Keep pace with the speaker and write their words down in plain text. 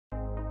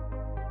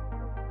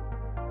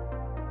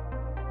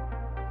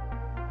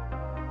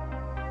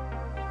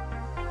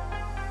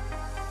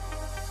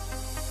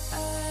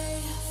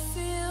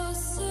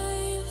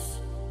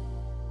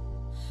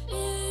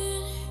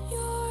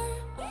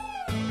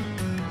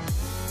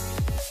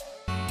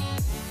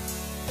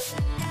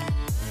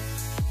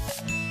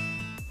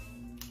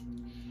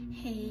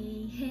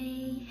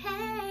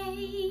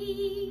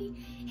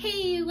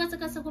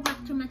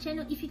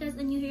channel. If you guys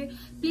are new here,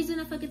 please do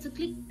not forget to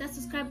click that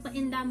subscribe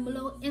button down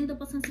below and the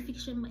post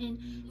notification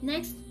button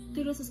next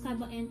to the subscribe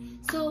button.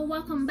 So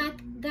welcome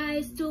back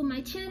guys to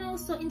my channel.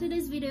 So in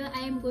today's video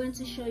I am going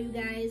to show you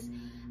guys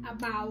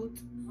about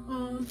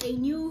a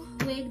new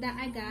wig that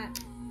I got.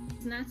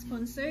 It's not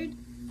sponsored.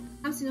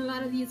 I've seen a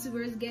lot of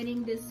YouTubers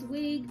getting this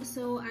wig,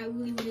 so I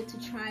really wanted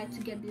to try to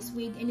get this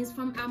wig, and it's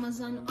from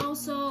Amazon.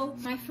 Also,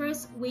 my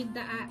first wig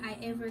that I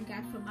ever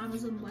got from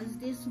Amazon was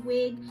this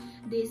wig,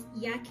 this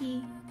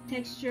yaki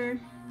texture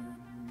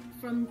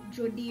from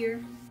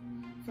Jodir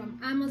from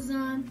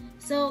Amazon.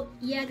 So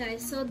yeah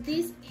guys, so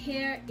this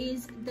hair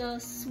is the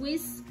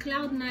Swiss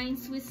Cloud9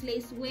 Swiss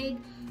lace wig,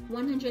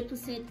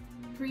 100%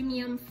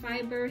 premium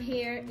fiber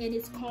hair, and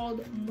it's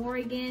called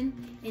Morgan,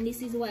 and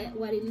this is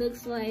what it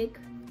looks like.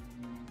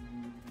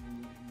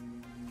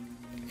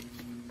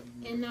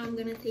 And now I'm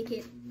gonna take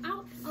it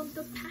out of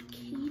the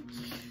package.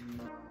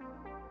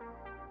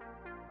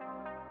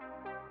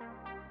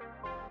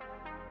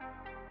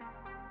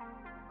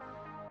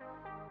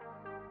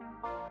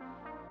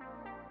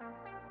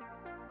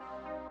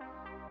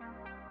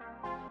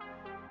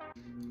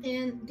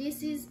 And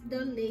this is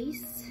the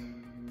lace.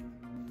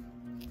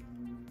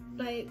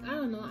 Like, I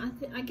don't know,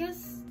 I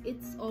guess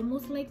it's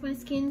almost like my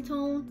skin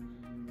tone.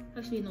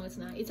 Actually no, it's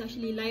not. It's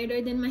actually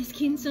lighter than my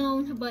skin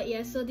tone. But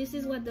yeah, so this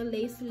is what the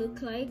lace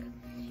look like.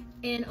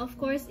 And of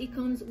course it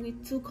comes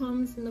with 2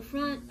 combs in the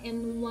front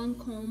and 1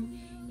 comb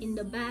in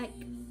the back,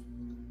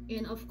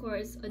 and of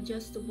course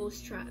adjustable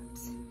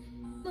straps.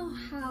 I don't know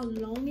how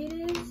long it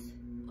is.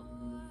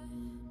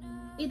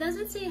 It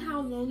doesn't say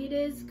how long it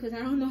is because I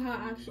don't know how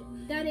I actually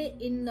got it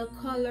in the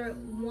color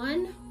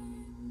 1.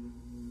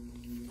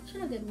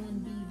 Should have got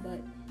 1B,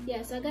 but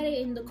yeah, so I got it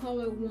in the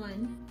color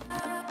 1.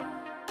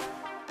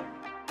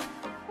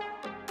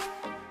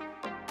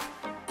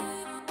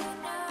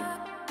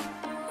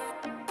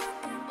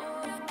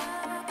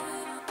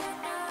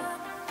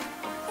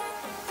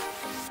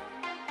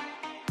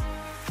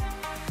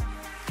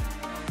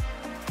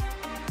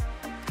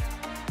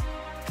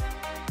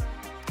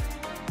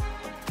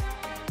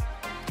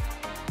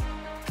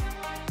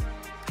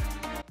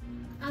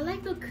 I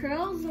like the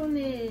curls on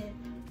it.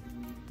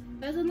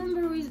 That's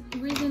another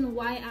reason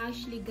why I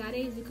actually got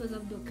it, is because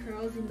of the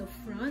curls in the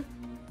front.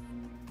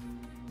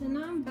 And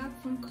now I'm back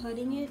from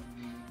cutting it.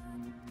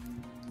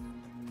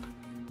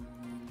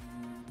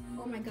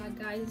 Oh my god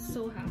guys, it's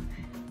so hot.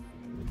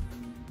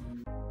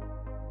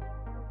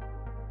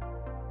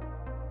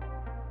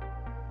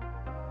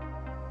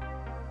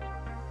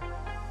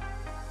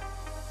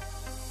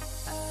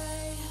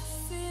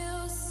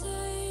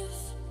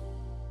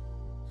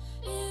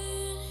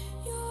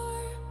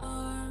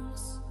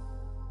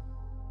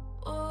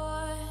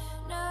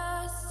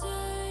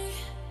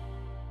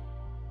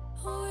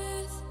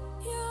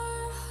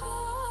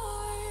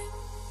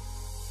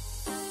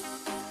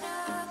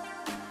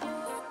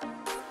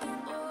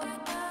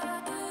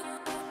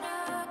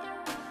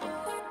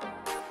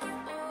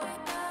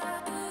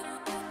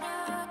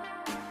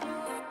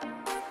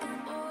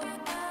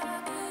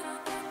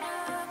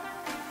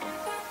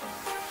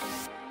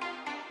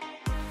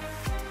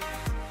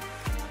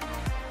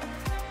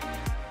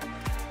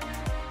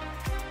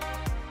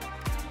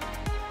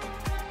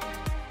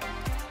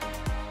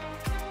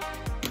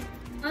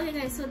 Okay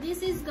guys, so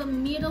this is the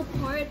middle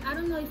part. I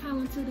don't know if I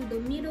want to do the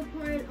middle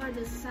part or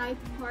the side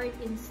part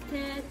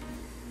instead.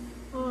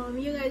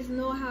 You guys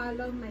know how I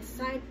love my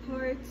side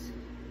parts.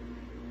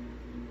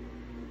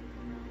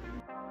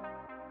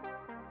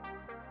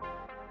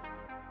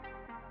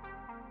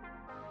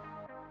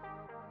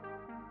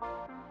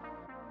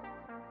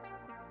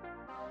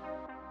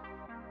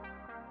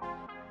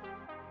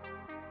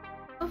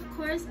 Of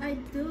course I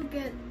do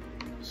get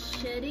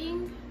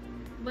shedding,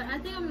 but I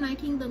think I'm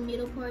liking the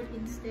middle part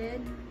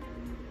instead.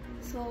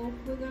 So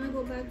we're gonna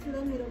go back to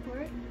the middle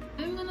part.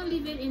 I'm gonna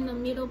leave it in the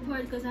middle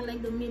part because I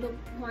like the middle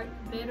part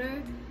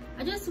better.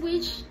 I just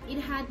wish it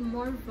had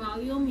more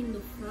volume in the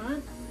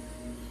front,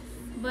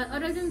 but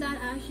other than that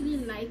I actually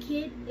like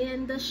it.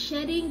 And the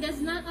shedding,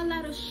 there's not a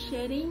lot of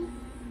shedding.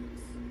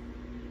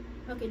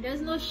 Okay,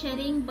 there's no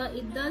shedding, but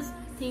it does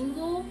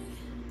tingle.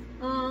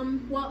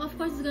 Well, of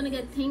course it's gonna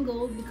get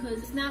tingled because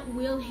it's not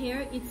real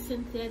hair, it's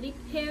synthetic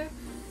hair.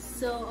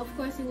 So of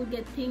course it will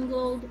get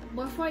tingled,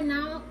 but for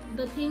now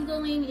the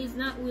tingling is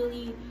not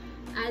really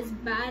as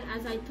bad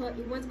as I thought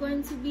it was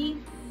going to be.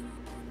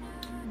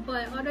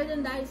 But other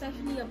than that, it's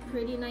actually a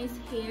pretty nice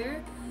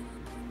hair.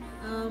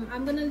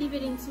 I'm gonna leave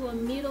it into a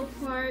middle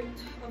part,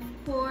 of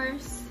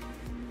course.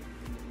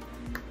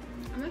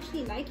 I'm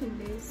actually liking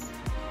this.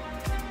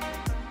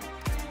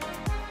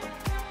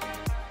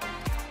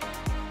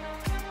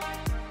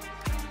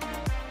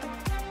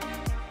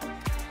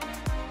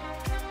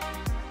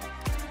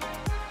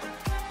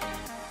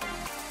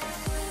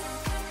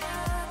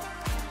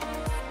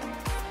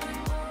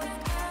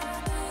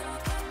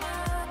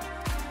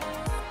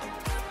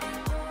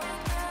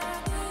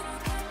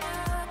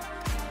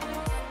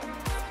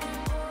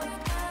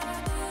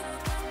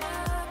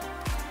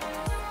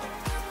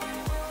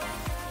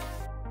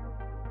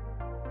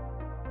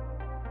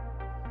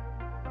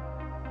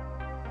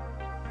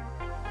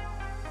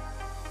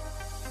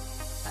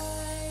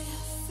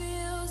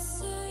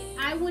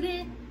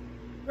 wouldn't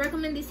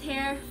recommend this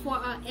hair for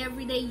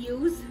everyday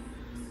use,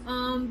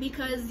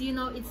 because you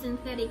know it's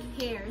synthetic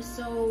hair,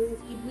 so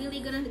it's really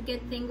gonna get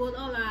tangled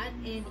a lot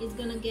and it's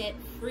gonna get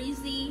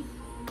frizzy.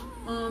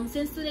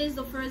 Since today is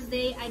the first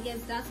day, I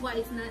guess that's why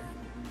it's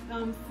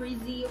not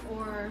frizzy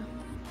or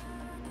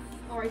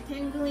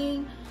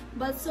tangling,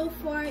 but so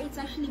far it's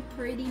actually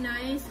pretty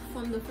nice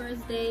from the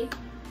first day.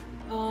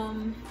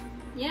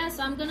 Yeah,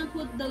 so I'm gonna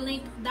put the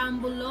link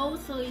down below,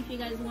 so if you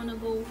guys want to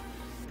go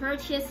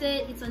purchase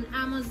it, it's on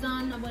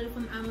Amazon. I bought it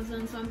from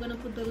Amazon, so I'm gonna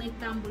put the link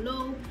down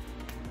below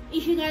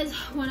if you guys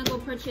want to go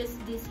purchase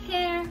this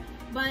hair.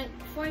 But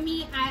for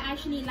me, I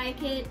actually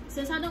like it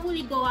since I don't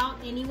really go out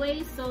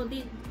anyway, so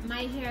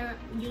my hair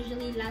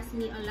usually lasts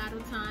me a lot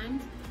of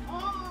times.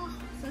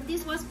 So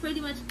this was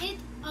pretty much it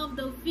of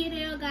the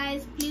video,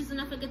 guys. Please do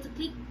not forget to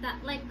click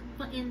that like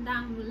button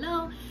down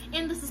below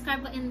and the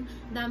subscribe button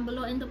down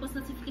below and the post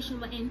notification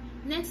button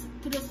next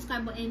to the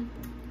subscribe button